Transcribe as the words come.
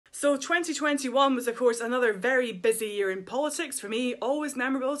So 2021 was of course another very busy year in politics. For me, always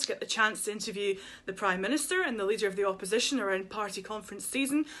memorable to get the chance to interview the Prime Minister and the Leader of the Opposition around party conference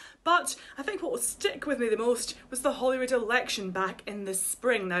season. But I think what will stick with me the most was the Holyrood election back in the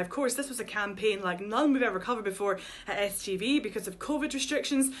spring. Now, of course, this was a campaign like none we've ever covered before at STV because of COVID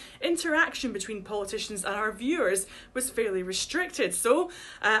restrictions. Interaction between politicians and our viewers was fairly restricted. So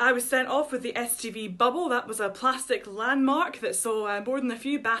I was sent off with the STV bubble. That was a plastic landmark that saw more than a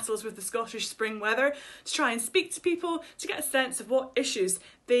few battles with the Scottish spring weather to try and speak to people to get a sense of what issues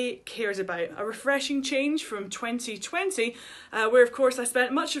they cared about. A refreshing change from 2020, where of course I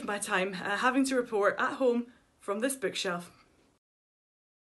spent much of my time having to report at home from this bookshelf.